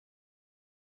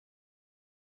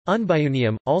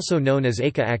Unbiunium, also known as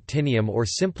actinium or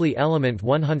simply element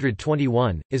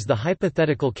 121, is the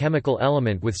hypothetical chemical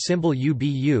element with symbol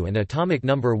UBU and atomic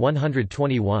number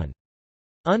 121.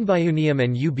 Unbiunium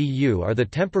and UBU are the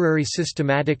temporary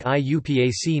systematic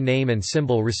IUPAC name and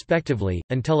symbol respectively,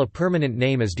 until a permanent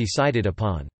name is decided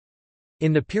upon.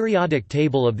 In the periodic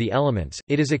table of the elements,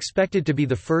 it is expected to be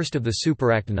the first of the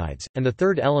superactinides, and the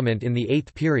third element in the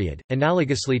eighth period.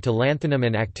 Analogously to lanthanum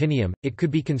and actinium, it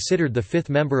could be considered the fifth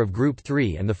member of group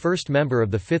 3 and the first member of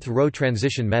the fifth row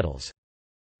transition metals.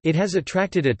 It has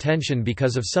attracted attention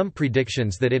because of some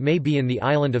predictions that it may be in the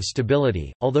island of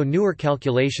stability, although newer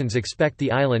calculations expect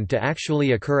the island to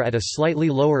actually occur at a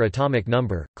slightly lower atomic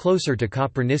number, closer to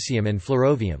copernicium and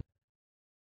flerovium.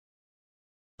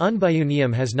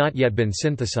 Unbiunium has not yet been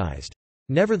synthesized.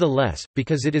 Nevertheless,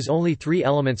 because it is only 3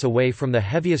 elements away from the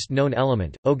heaviest known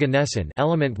element, oganesson,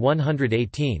 element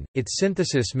 118, its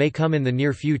synthesis may come in the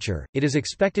near future. It is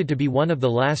expected to be one of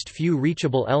the last few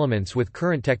reachable elements with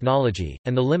current technology,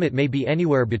 and the limit may be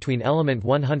anywhere between element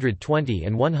 120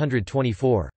 and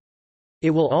 124. It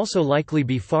will also likely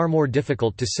be far more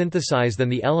difficult to synthesize than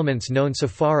the elements known so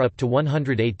far up to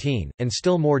 118, and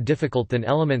still more difficult than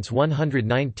elements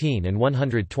 119 and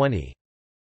 120.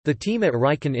 The team at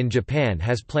Riken in Japan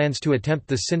has plans to attempt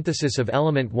the synthesis of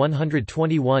element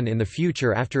 121 in the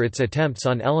future after its attempts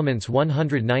on elements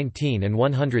 119 and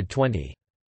 120.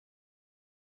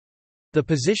 The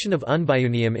position of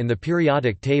unbiunium in the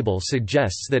periodic table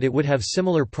suggests that it would have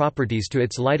similar properties to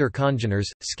its lighter congeners,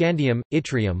 scandium,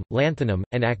 yttrium, lanthanum,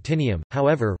 and actinium.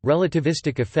 However,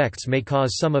 relativistic effects may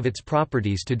cause some of its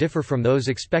properties to differ from those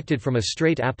expected from a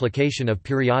straight application of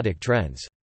periodic trends.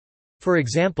 For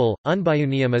example,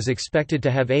 unbiunium is expected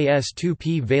to have a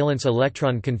s2p valence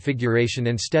electron configuration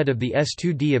instead of the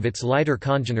s2d of its lighter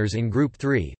congeners in group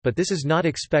 3, but this is not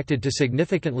expected to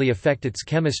significantly affect its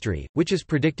chemistry, which is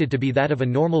predicted to be that of a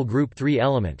normal group 3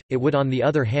 element. It would on the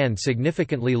other hand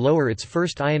significantly lower its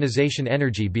first ionization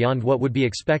energy beyond what would be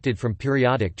expected from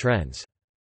periodic trends.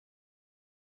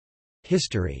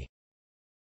 History.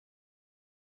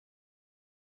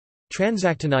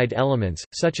 Transactinide elements,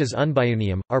 such as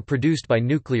unbiunium, are produced by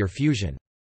nuclear fusion.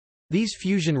 These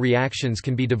fusion reactions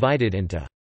can be divided into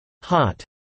hot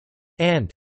and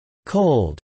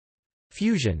cold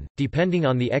fusion, depending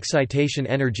on the excitation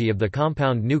energy of the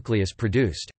compound nucleus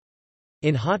produced.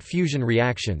 In hot fusion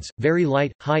reactions, very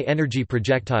light, high-energy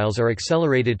projectiles are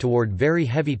accelerated toward very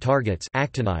heavy targets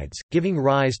actinides, giving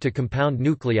rise to compound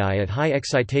nuclei at high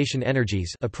excitation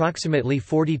energies approximately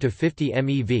 40 to 50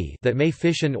 MeV that may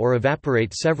fission or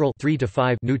evaporate several 3 to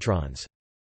 5 neutrons.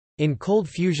 In cold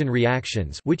fusion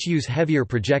reactions, which use heavier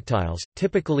projectiles,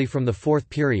 typically from the fourth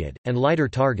period, and lighter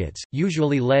targets,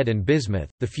 usually lead and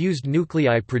bismuth, the fused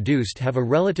nuclei produced have a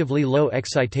relatively low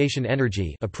excitation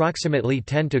energy, approximately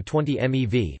 10 to 20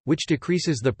 MeV, which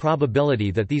decreases the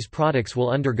probability that these products will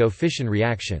undergo fission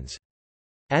reactions.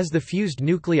 As the fused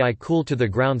nuclei cool to the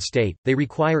ground state, they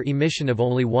require emission of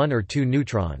only 1 or 2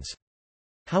 neutrons.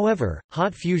 However,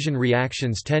 hot fusion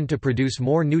reactions tend to produce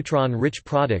more neutron-rich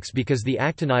products because the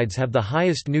actinides have the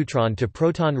highest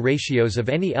neutron-to-proton ratios of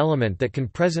any element that can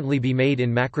presently be made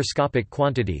in macroscopic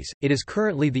quantities. It is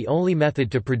currently the only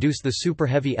method to produce the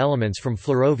superheavy elements from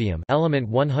flerovium, element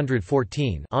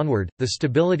 114, onward. The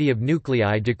stability of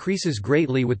nuclei decreases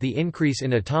greatly with the increase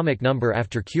in atomic number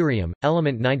after curium,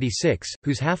 element 96,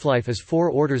 whose half-life is 4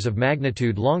 orders of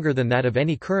magnitude longer than that of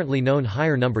any currently known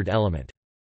higher-numbered element.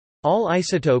 All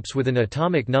isotopes with an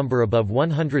atomic number above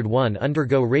 101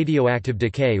 undergo radioactive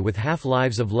decay with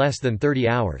half-lives of less than 30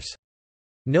 hours.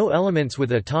 No elements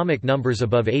with atomic numbers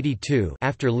above 82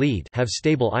 after lead have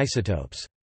stable isotopes.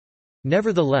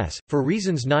 Nevertheless, for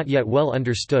reasons not yet well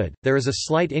understood, there is a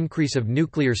slight increase of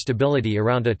nuclear stability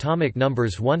around atomic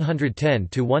numbers 110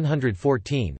 to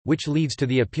 114, which leads to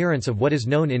the appearance of what is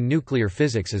known in nuclear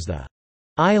physics as the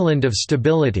island of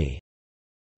stability.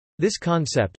 This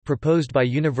concept, proposed by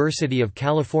University of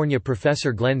California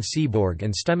professor Glenn Seaborg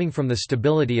and stemming from the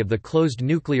stability of the closed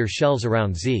nuclear shells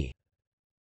around Z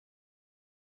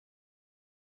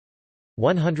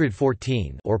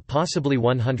 114 or possibly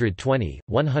 120,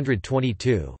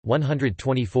 122,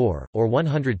 124, or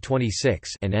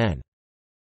 126 and N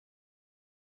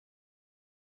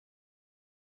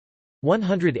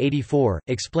 184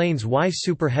 explains why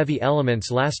superheavy elements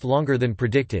last longer than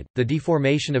predicted. The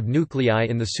deformation of nuclei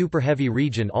in the superheavy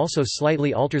region also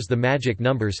slightly alters the magic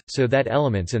numbers, so that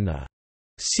elements in the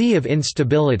sea of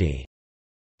instability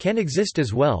can exist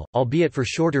as well, albeit for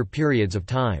shorter periods of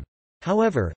time.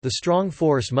 However, the strong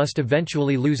force must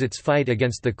eventually lose its fight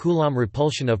against the Coulomb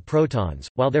repulsion of protons,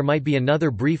 while there might be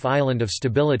another brief island of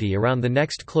stability around the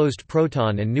next closed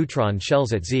proton and neutron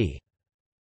shells at Z.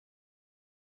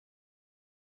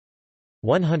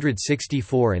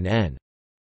 164 and N.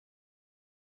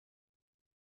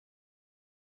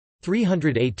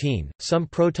 318. Some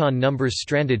proton numbers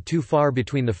stranded too far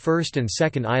between the first and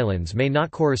second islands may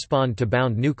not correspond to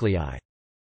bound nuclei.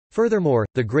 Furthermore,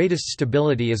 the greatest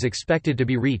stability is expected to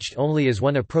be reached only as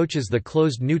one approaches the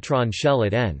closed neutron shell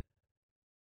at N.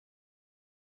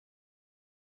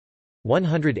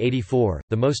 184.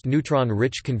 The most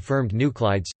neutron-rich confirmed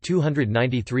nuclides,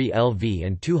 293 LV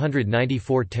and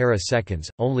 294 tera-seconds,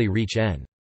 only reach N.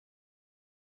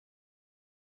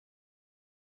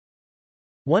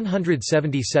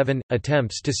 177.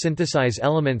 Attempts to synthesize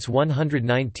elements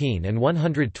 119 and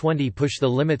 120 push the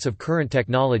limits of current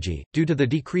technology, due to the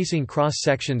decreasing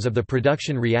cross-sections of the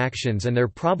production reactions and their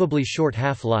probably short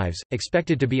half-lives,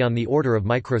 expected to be on the order of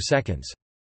microseconds.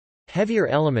 Heavier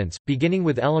elements, beginning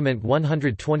with element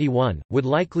 121, would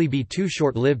likely be too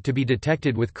short-lived to be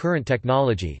detected with current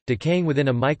technology, decaying within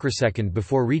a microsecond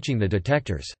before reaching the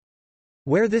detectors.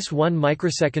 Where this 1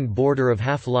 microsecond border of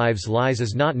half-lives lies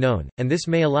is not known, and this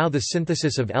may allow the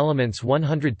synthesis of elements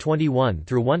 121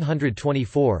 through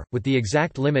 124, with the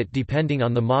exact limit depending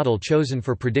on the model chosen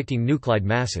for predicting nuclide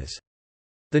masses.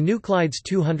 The nuclides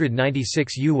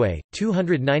 296 UA,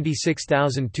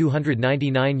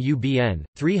 296,299 UBN,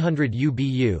 300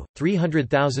 UBU,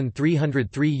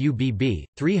 300,303 UBB,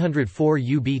 304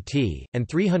 UBT, and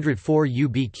 304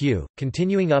 UBQ,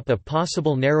 continuing up a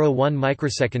possible narrow 1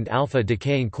 microsecond alpha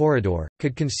decaying corridor,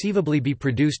 could conceivably be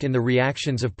produced in the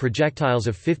reactions of projectiles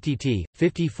of 50 T,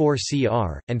 54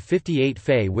 Cr, and 58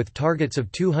 Fe with targets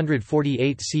of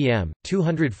 248 cm,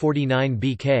 249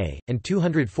 Bk, and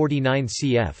 249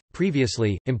 Cf.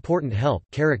 Previously, important help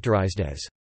characterized as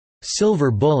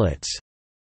silver bullets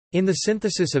in the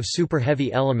synthesis of superheavy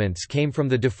elements came from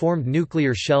the deformed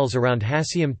nuclear shells around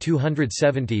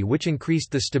Hassium-270, which increased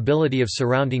the stability of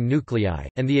surrounding nuclei,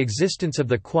 and the existence of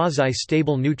the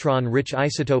quasi-stable neutron-rich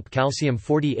isotope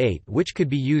calcium-48, which could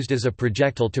be used as a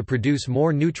projectile to produce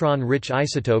more neutron-rich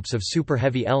isotopes of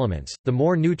superheavy elements. The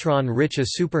more neutron-rich a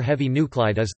superheavy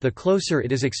nuclide is, the closer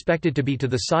it is expected to be to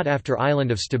the sought-after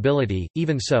island of stability.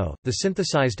 Even so, the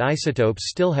synthesized isotopes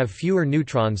still have fewer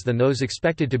neutrons than those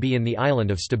expected to be in the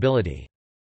island of stability.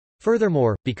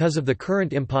 Furthermore, because of the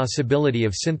current impossibility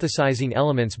of synthesizing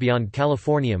elements beyond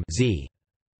californium Z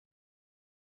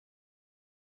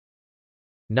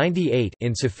 98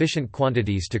 in sufficient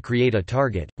quantities to create a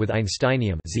target, with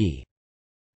einsteinium Z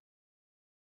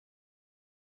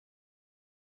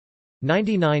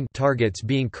 99 targets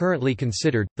being currently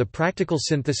considered, the practical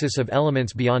synthesis of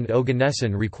elements beyond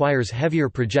Oganesson requires heavier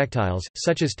projectiles,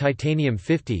 such as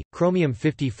titanium-50,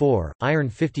 chromium-54,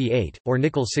 iron-58, or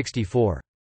nickel-64.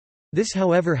 This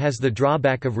however has the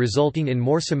drawback of resulting in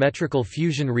more symmetrical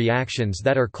fusion reactions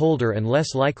that are colder and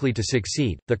less likely to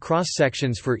succeed. The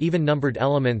cross-sections for even-numbered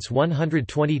elements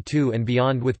 122 and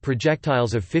beyond with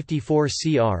projectiles of 54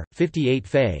 Cr, 58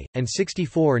 Fe, and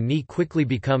 64 Ni quickly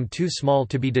become too small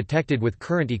to be detected with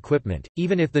current equipment,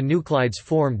 even if the nuclides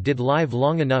formed did live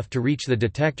long enough to reach the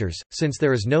detectors, since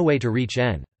there is no way to reach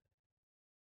N.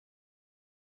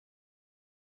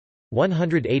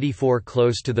 184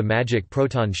 close to the magic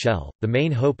proton shell. The main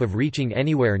hope of reaching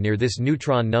anywhere near this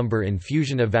neutron number in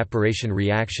fusion-evaporation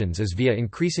reactions is via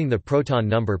increasing the proton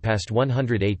number past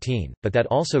 118, but that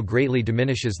also greatly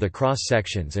diminishes the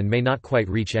cross-sections and may not quite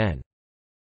reach N.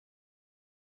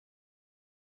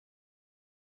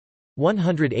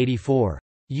 184.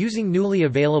 Using newly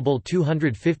available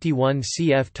 251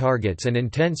 Cf targets and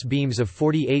intense beams of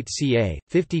 48 Ca,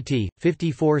 50 T,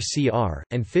 54 Cr,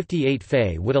 and 58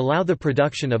 Fe would allow the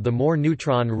production of the more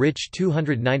neutron-rich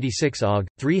 296 Aug,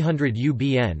 300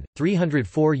 UBN,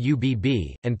 304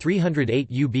 UBB, and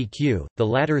 308 UBQ, the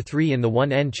latter three in the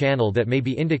 1n channel that may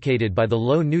be indicated by the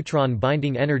low neutron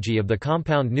binding energy of the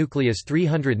compound nucleus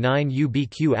 309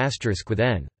 UBQ** with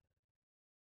N.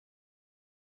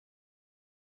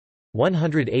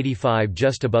 185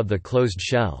 just above the closed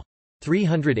shell.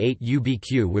 308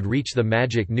 UBQ would reach the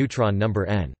magic neutron number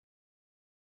N.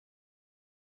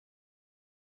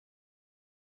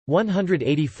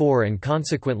 184 and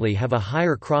consequently have a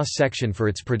higher cross-section for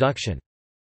its production.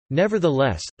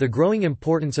 Nevertheless, the growing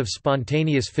importance of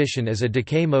spontaneous fission as a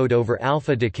decay mode over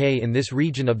alpha decay in this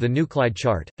region of the nuclide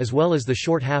chart, as well as the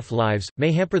short half-lives,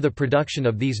 may hamper the production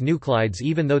of these nuclides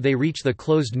even though they reach the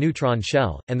closed neutron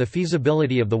shell, and the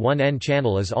feasibility of the 1n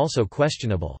channel is also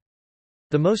questionable.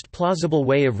 The most plausible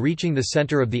way of reaching the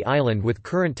center of the island with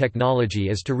current technology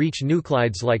is to reach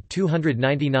nuclides like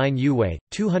 299 UA,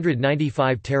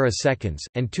 295 teraseconds,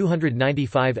 and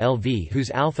 295 LV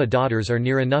whose alpha daughters are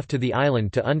near enough to the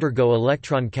island to undergo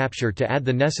electron capture to add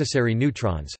the necessary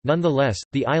neutrons. Nonetheless,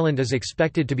 the island is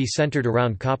expected to be centered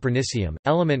around copernicium,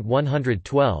 element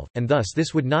 112, and thus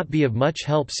this would not be of much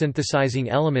help synthesizing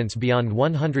elements beyond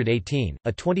 118.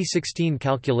 A 2016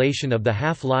 calculation of the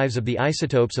half-lives of the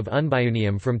isotopes of unbiunium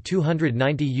from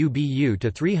 290 UBU to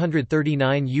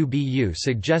 339 UBU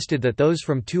suggested that those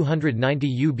from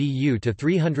 290 UBU to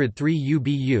 303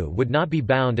 UBU would not be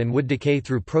bound and would decay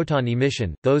through proton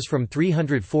emission, those from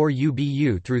 304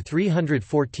 UBU through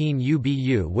 314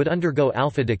 UBU would undergo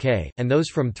alpha decay, and those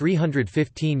from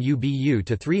 315 UBU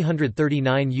to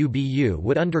 339 UBU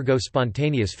would undergo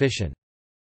spontaneous fission.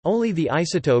 Only the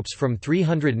isotopes from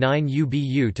 309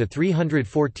 UBU to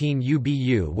 314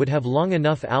 UBU would have long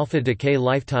enough alpha decay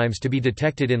lifetimes to be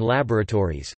detected in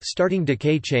laboratories, starting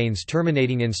decay chains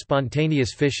terminating in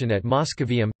spontaneous fission at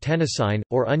moscovium, tennessine,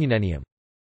 or ununenium.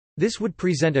 This would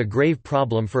present a grave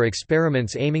problem for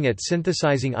experiments aiming at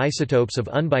synthesizing isotopes of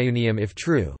unbiunium if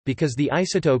true, because the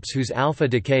isotopes whose alpha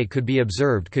decay could be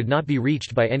observed could not be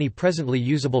reached by any presently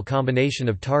usable combination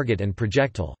of target and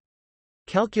projectile.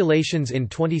 Calculations in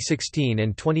 2016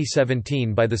 and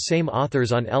 2017 by the same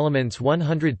authors on elements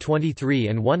 123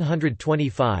 and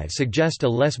 125 suggest a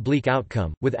less bleak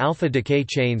outcome, with alpha decay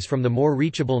chains from the more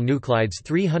reachable nuclides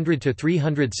 300 to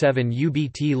 307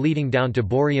 UBT leading down to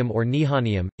bohrium or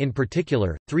nihonium. In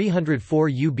particular, 304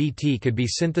 UBT could be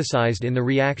synthesized in the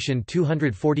reaction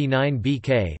 249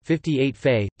 BK 58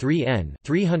 Fe, 3N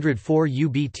 304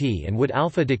 UBT and would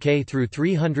alpha decay through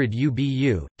 300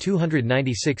 UBU,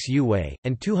 296 UA,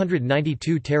 and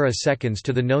 292 teraseconds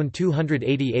to the known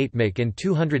 288 mK and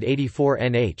 284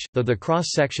 Nh, though the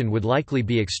cross-section would likely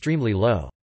be extremely low.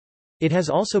 It has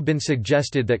also been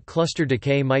suggested that cluster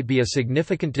decay might be a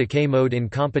significant decay mode in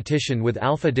competition with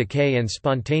alpha decay and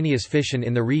spontaneous fission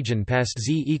in the region past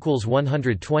Z equals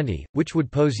 120, which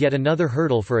would pose yet another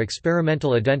hurdle for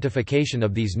experimental identification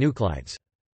of these nuclides.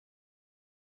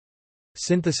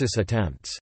 Synthesis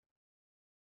attempts.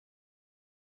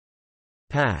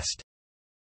 Past.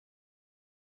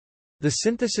 The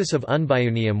synthesis of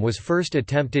unbiunium was first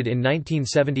attempted in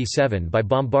 1977 by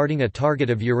bombarding a target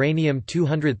of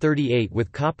uranium-238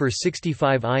 with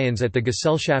copper-65 ions at the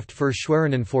Gesellschaft für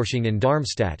Schwerenenforschung in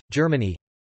Darmstadt, Germany.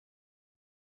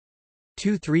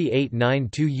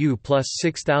 23892U plus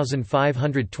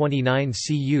 6529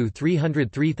 Cu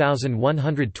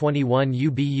 303121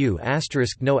 UBU*.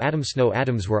 No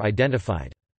atoms were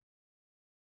identified.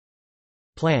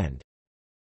 Planned.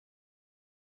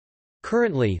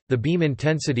 Currently, the beam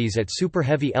intensities at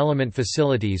super-heavy element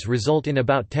facilities result in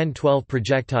about 10–12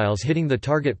 projectiles hitting the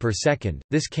target per second.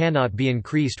 This cannot be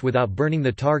increased without burning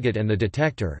the target and the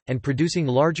detector, and producing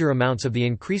larger amounts of the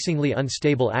increasingly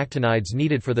unstable actinides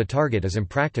needed for the target is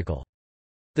impractical.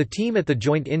 The team at the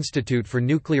Joint Institute for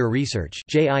Nuclear Research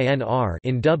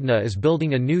in Dubna is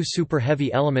building a new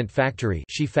super-heavy element factory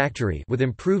with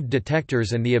improved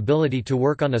detectors and the ability to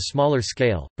work on a smaller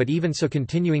scale, but even so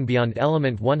continuing beyond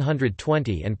element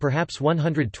 120 and perhaps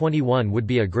 121 would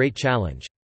be a great challenge.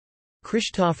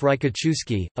 Krzysztof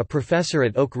Rykaczewski, a professor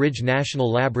at Oak Ridge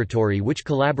National Laboratory which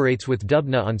collaborates with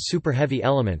Dubna on super-heavy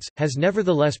elements, has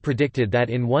nevertheless predicted that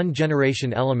in one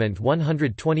generation element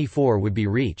 124 would be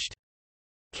reached.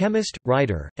 Chemist,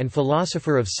 writer, and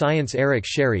philosopher of science Eric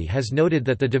Sherry has noted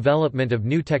that the development of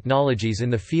new technologies in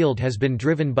the field has been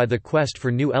driven by the quest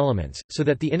for new elements, so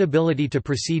that the inability to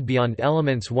proceed beyond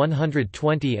elements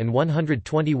 120 and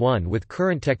 121 with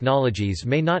current technologies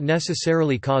may not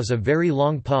necessarily cause a very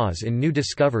long pause in new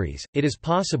discoveries. It is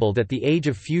possible that the age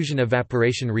of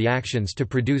fusion-evaporation reactions to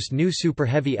produce new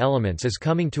super-heavy elements is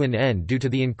coming to an end due to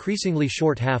the increasingly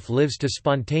short half-lives to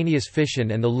spontaneous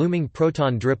fission and the looming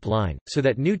proton drip line, so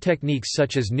that new techniques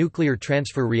such as nuclear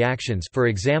transfer reactions, for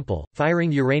example,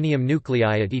 firing uranium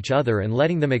nuclei at each other and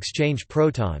letting them exchange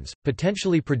protons,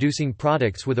 potentially producing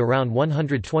products with around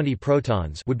 120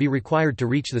 protons, would be required to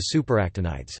reach the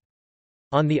superactinides.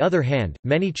 On the other hand,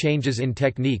 many changes in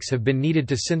techniques have been needed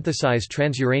to synthesize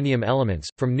transuranium elements,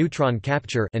 from neutron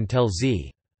capture until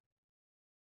Z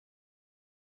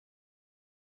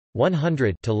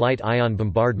 100 to light ion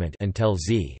bombardment until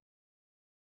Z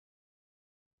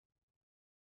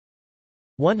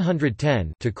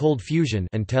 110 to cold fusion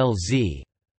until Z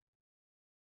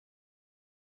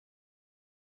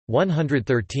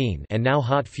 113 and now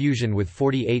hot fusion with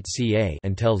 48 Ca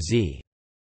until Z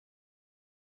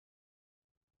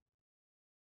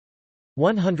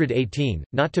 118,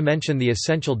 not to mention the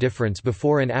essential difference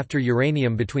before and after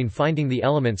uranium between finding the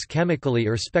elements chemically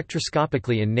or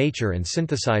spectroscopically in nature and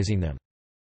synthesizing them.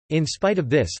 In spite of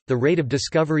this, the rate of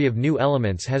discovery of new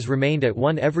elements has remained at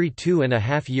 1 every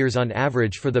 2.5 years on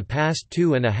average for the past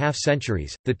 2.5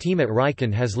 centuries. The team at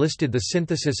RIKEN has listed the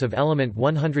synthesis of element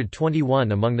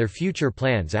 121 among their future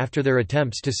plans after their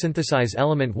attempts to synthesize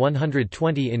element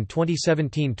 120 in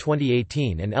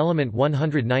 2017-2018 and element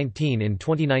 119 in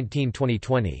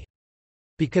 2019-2020.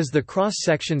 Because the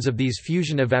cross-sections of these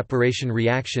fusion-evaporation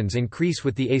reactions increase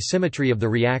with the asymmetry of the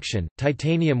reaction,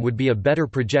 titanium would be a better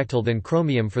projectile than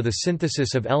chromium for the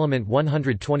synthesis of element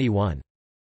 121.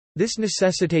 This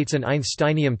necessitates an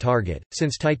Einsteinium target,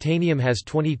 since titanium has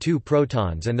 22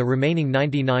 protons and the remaining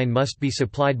 99 must be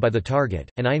supplied by the target,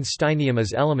 and Einsteinium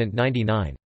is element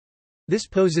 99. This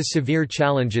poses severe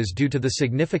challenges due to the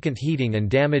significant heating and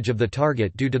damage of the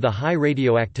target due to the high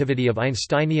radioactivity of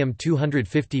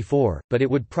Einsteinium-254, but it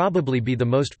would probably be the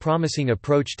most promising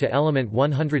approach to element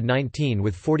 119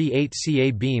 with 48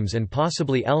 Ca beams and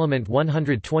possibly element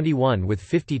 121 with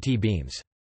 50 T beams.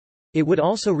 It would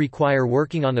also require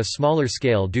working on a smaller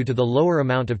scale due to the lower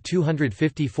amount of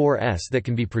 254S that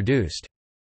can be produced.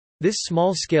 This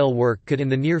small-scale work could in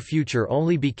the near future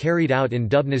only be carried out in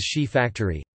Dubna's Shi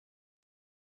factory.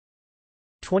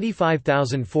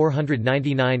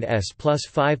 25,499S plus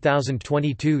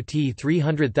 5,022 T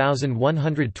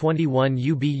 300,121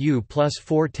 UBU plus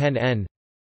 410N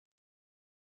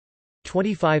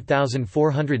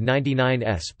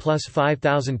 25,499S plus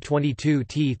 5,022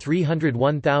 T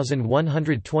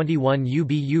 301,121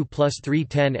 UBU plus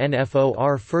 310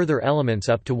 NFOR further elements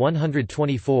up to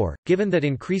 124, given that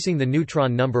increasing the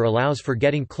neutron number allows for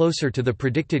getting closer to the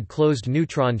predicted closed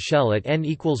neutron shell at n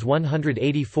equals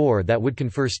 184 that would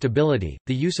confer stability.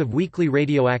 The use of weakly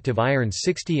radioactive iron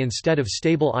 60 instead of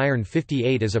stable iron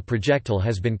 58 as a projectile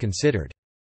has been considered.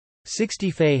 60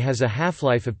 Fe has a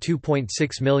half-life of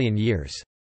 2.6 million years.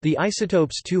 The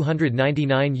isotopes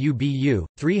 299 UBU,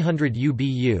 300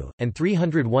 UBU, and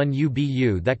 301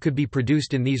 UBU that could be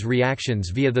produced in these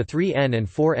reactions via the 3N and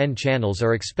 4N channels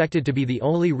are expected to be the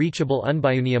only reachable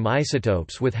unbiunium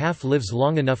isotopes with half-lives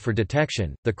long enough for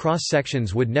detection. The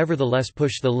cross-sections would nevertheless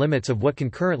push the limits of what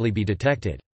can currently be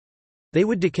detected. They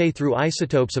would decay through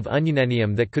isotopes of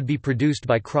ununium that could be produced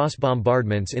by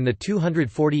cross-bombardments in the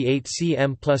 248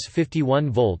 cm plus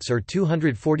 51 volts or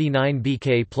 249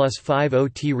 Bk plus 50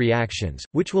 T reactions,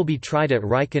 which will be tried at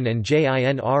RIKEN and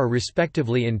JINR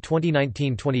respectively in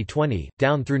 2019-2020,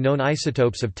 down through known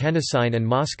isotopes of tennessine and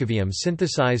moscovium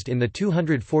synthesized in the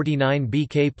 249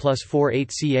 Bk plus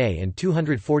 48 Ca and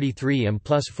 243 M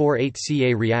plus 48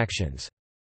 Ca reactions.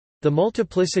 The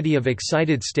multiplicity of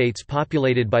excited states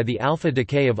populated by the alpha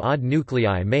decay of odd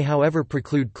nuclei may however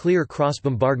preclude clear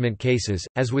cross-bombardment cases,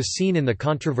 as was seen in the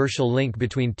controversial link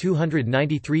between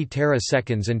 293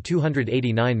 teraseconds and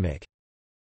 289 mK.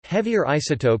 Heavier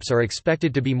isotopes are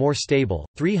expected to be more stable.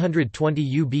 320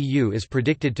 UBU is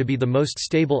predicted to be the most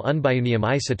stable unbiunium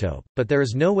isotope, but there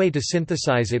is no way to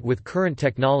synthesize it with current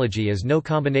technology as no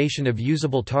combination of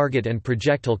usable target and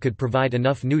projectile could provide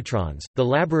enough neutrons. The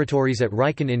laboratories at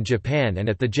RIKEN in Japan and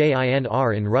at the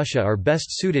JINR in Russia are best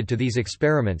suited to these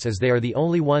experiments as they are the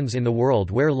only ones in the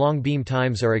world where long beam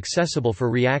times are accessible for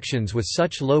reactions with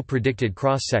such low predicted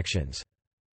cross-sections.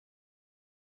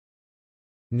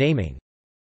 Naming.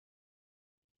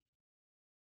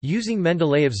 Using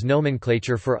Mendeleev's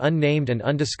nomenclature for unnamed and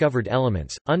undiscovered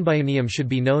elements, unbiunium should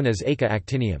be known as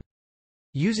eka-actinium.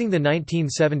 Using the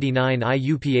 1979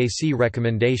 IUPAC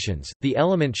recommendations, the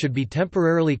element should be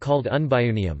temporarily called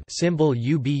unbiunium, symbol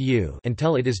UBU,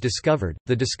 until it is discovered,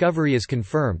 the discovery is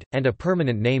confirmed, and a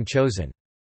permanent name chosen.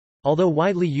 Although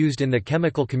widely used in the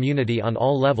chemical community on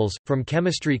all levels, from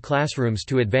chemistry classrooms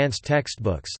to advanced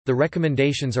textbooks, the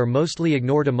recommendations are mostly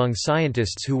ignored among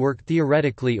scientists who work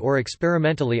theoretically or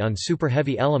experimentally on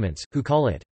super-heavy elements, who call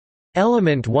it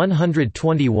element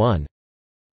 121,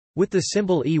 with the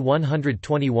symbol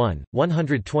E121,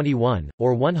 121,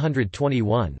 or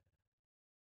 121.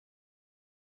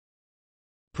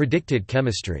 Predicted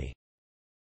chemistry.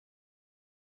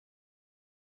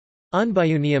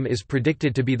 Unbiunium is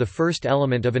predicted to be the first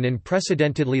element of an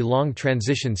unprecedentedly long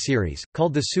transition series,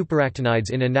 called the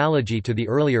superactinides in analogy to the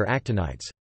earlier actinides.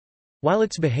 While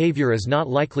its behavior is not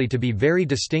likely to be very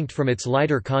distinct from its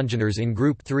lighter congeners in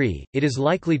group 3, it is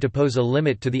likely to pose a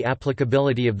limit to the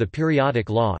applicability of the periodic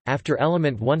law. After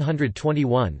element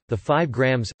 121, the 5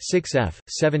 grams, 6f,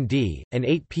 7d, and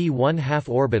 8p 1/2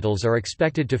 orbitals are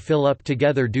expected to fill up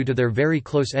together due to their very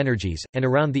close energies, and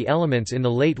around the elements in the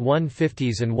late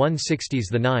 150s and 160s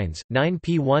the 9s,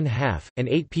 9p 1/2, and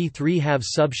 8p 3/2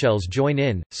 subshells join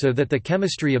in, so that the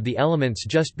chemistry of the elements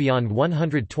just beyond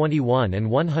 121 and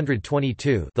 122,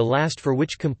 the last for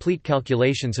which complete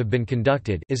calculations have been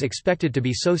conducted, is expected to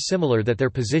be so similar that their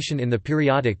position in the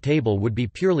periodic table would be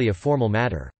purely a formal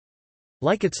matter.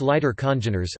 Like its lighter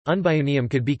congeners, unbiunium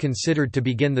could be considered to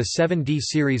begin the 7d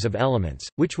series of elements,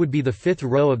 which would be the fifth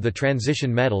row of the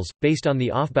transition metals. Based on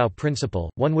the Aufbau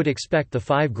principle, one would expect the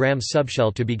 5 gram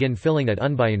subshell to begin filling at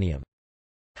unbiunium.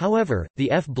 However,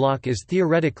 the F block is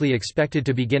theoretically expected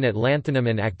to begin at lanthanum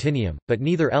and actinium, but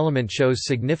neither element shows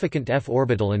significant F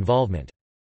orbital involvement.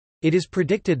 It is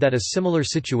predicted that a similar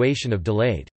situation of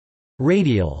delayed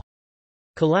radial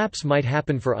collapse might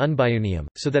happen for unbiunium,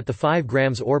 so that the 5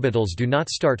 grams orbitals do not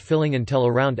start filling until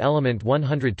around element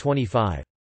 125.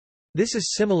 This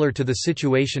is similar to the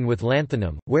situation with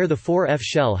lanthanum, where the 4F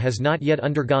shell has not yet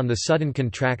undergone the sudden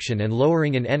contraction and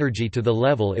lowering in energy to the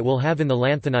level it will have in the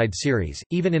lanthanide series.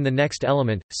 Even in the next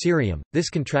element, cerium, this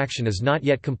contraction is not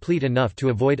yet complete enough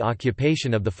to avoid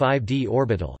occupation of the 5d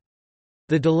orbital.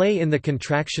 The delay in the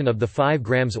contraction of the 5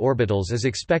 grams orbitals is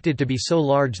expected to be so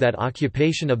large that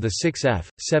occupation of the 6F,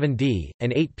 7d,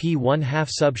 and 8p 1/2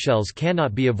 subshells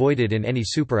cannot be avoided in any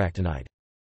superactinide.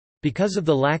 Because of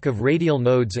the lack of radial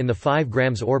nodes in the 5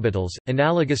 grams orbitals,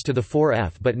 analogous to the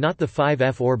 4f but not the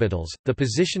 5f orbitals, the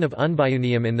position of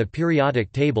unbiunium in the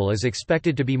periodic table is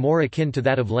expected to be more akin to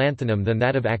that of lanthanum than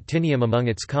that of actinium among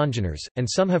its congeners, and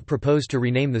some have proposed to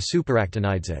rename the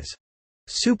superactinides as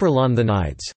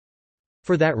superlanthanides.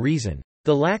 For that reason,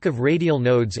 the lack of radial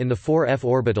nodes in the 4f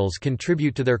orbitals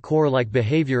contribute to their core-like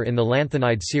behavior in the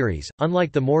lanthanide series,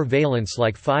 unlike the more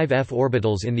valence-like 5f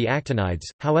orbitals in the actinides.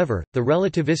 However, the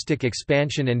relativistic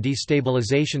expansion and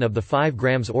destabilization of the 5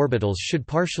 grams orbitals should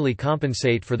partially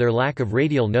compensate for their lack of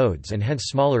radial nodes and hence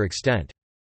smaller extent.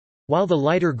 While the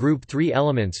lighter group 3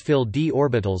 elements fill d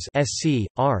orbitals Sc,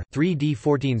 R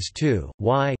 3d14s2,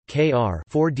 Y, Kr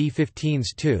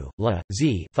 4d15s2, La,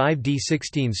 Z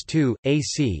 5d16s2,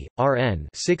 Ac, Rn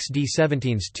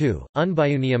 6d17s2,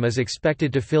 unbiunium is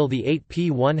expected to fill the 8p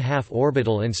 1/2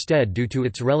 orbital instead due to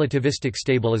its relativistic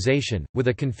stabilization, with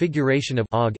a configuration of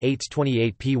Aug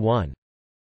 8s28p1.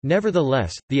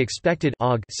 Nevertheless, the expected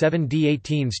Aug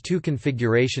 7d18s2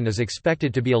 configuration is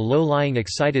expected to be a low-lying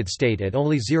excited state at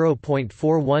only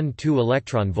 0.412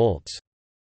 electron volts.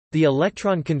 The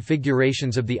electron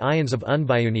configurations of the ions of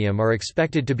unbiunium are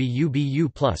expected to be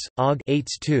UBU+, Aug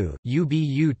 8s2,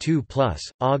 UBU2+,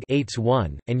 Aug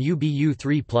 8s1, and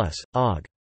UBU3+, Aug.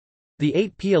 The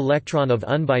 8p electron of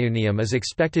unbiunium is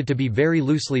expected to be very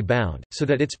loosely bound, so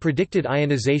that its predicted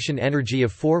ionization energy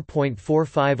of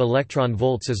 4.45 electron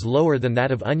volts is lower than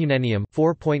that of ununenium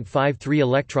 4.53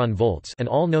 electron volts and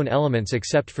all known elements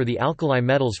except for the alkali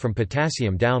metals from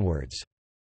potassium downwards.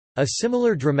 A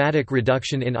similar dramatic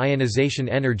reduction in ionization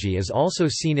energy is also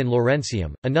seen in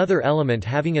lawrencium, another element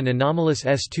having an anomalous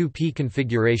S2p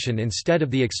configuration instead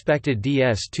of the expected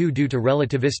ds2 due to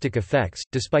relativistic effects.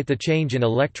 Despite the change in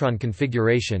electron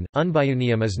configuration,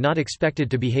 unbiunium is not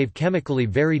expected to behave chemically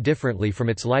very differently from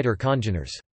its lighter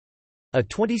congeners. A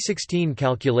 2016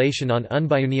 calculation on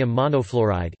unbiunium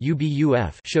monofluoride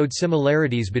 (UBUF) showed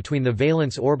similarities between the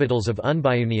valence orbitals of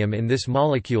unbiunium in this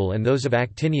molecule and those of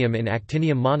actinium in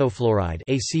actinium monofluoride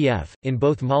 (ACF). In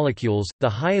both molecules, the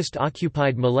highest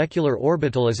occupied molecular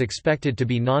orbital is expected to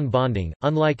be non-bonding,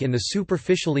 unlike in the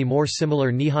superficially more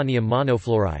similar nihonium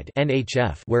monofluoride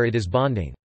 (NHF), where it is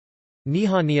bonding.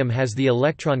 Nihonium has the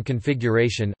electron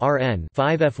configuration Rn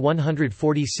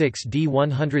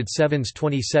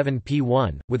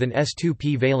 5f146d107s27p1, with an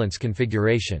S2p valence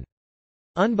configuration.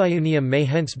 Unbiunium may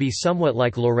hence be somewhat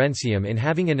like lawrencium in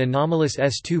having an anomalous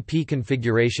S2p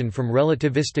configuration from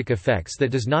relativistic effects that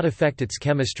does not affect its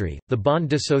chemistry. The bond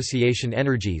dissociation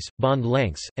energies, bond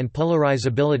lengths, and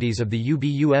polarizabilities of the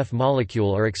UBUF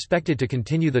molecule are expected to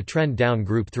continue the trend down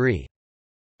group 3.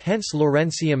 Hence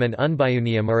lawrencium and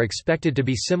unbiunium are expected to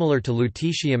be similar to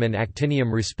lutetium and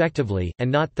actinium respectively, and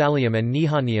not thallium and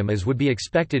nihonium as would be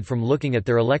expected from looking at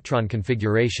their electron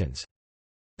configurations.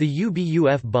 The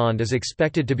UBUF bond is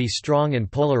expected to be strong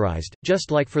and polarized, just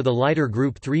like for the lighter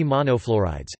group 3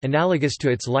 monofluorides, analogous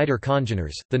to its lighter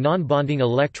congeners. The non-bonding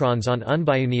electrons on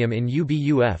unbiunium in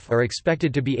UBUF are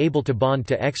expected to be able to bond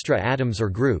to extra atoms or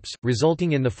groups,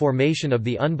 resulting in the formation of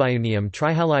the unbiunium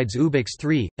trihalides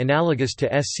UBX3, analogous to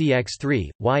SCX3,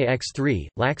 YX3,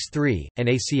 LAX3, and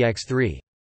ACX3.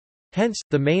 Hence,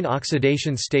 the main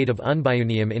oxidation state of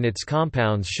unbiunium in its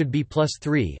compounds should be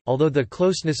 +3, although the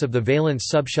closeness of the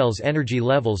valence subshell's energy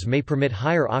levels may permit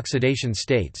higher oxidation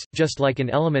states, just like in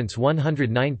elements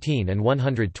 119 and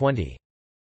 120.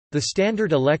 The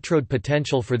standard electrode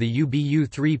potential for the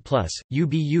UBU3+,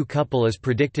 UBU couple is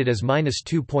predicted as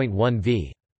 -2.1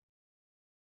 V.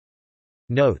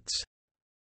 Notes.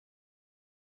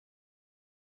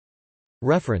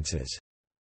 References.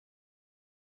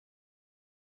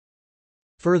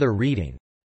 Further reading.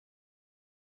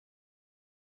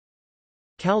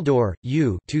 Kaldor,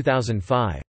 U.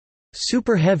 2005.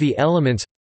 Superheavy Elements.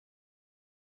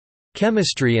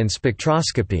 Chemistry and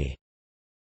Spectroscopy.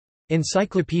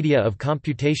 Encyclopedia of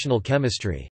Computational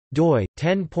Chemistry. doi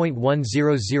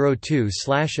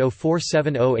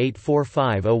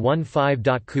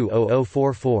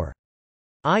 10.1002/0470845015.cu0044.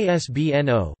 ISBN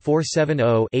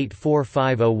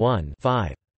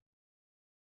 0-470-84501-5.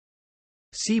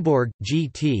 Seaborg, G.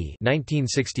 T.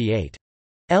 1968.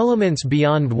 Elements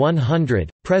Beyond 100,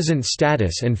 Present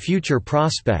Status and Future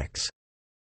Prospects.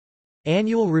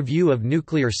 Annual Review of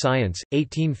Nuclear Science,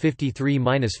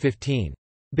 1853-15.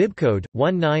 Bibcode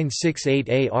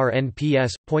 1968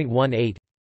 ARNPS.18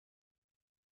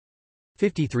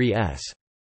 53s.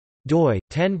 doi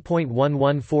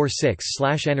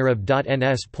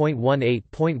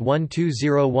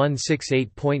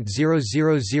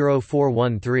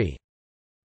 10.1146/nrib.ns.18.120168.000413.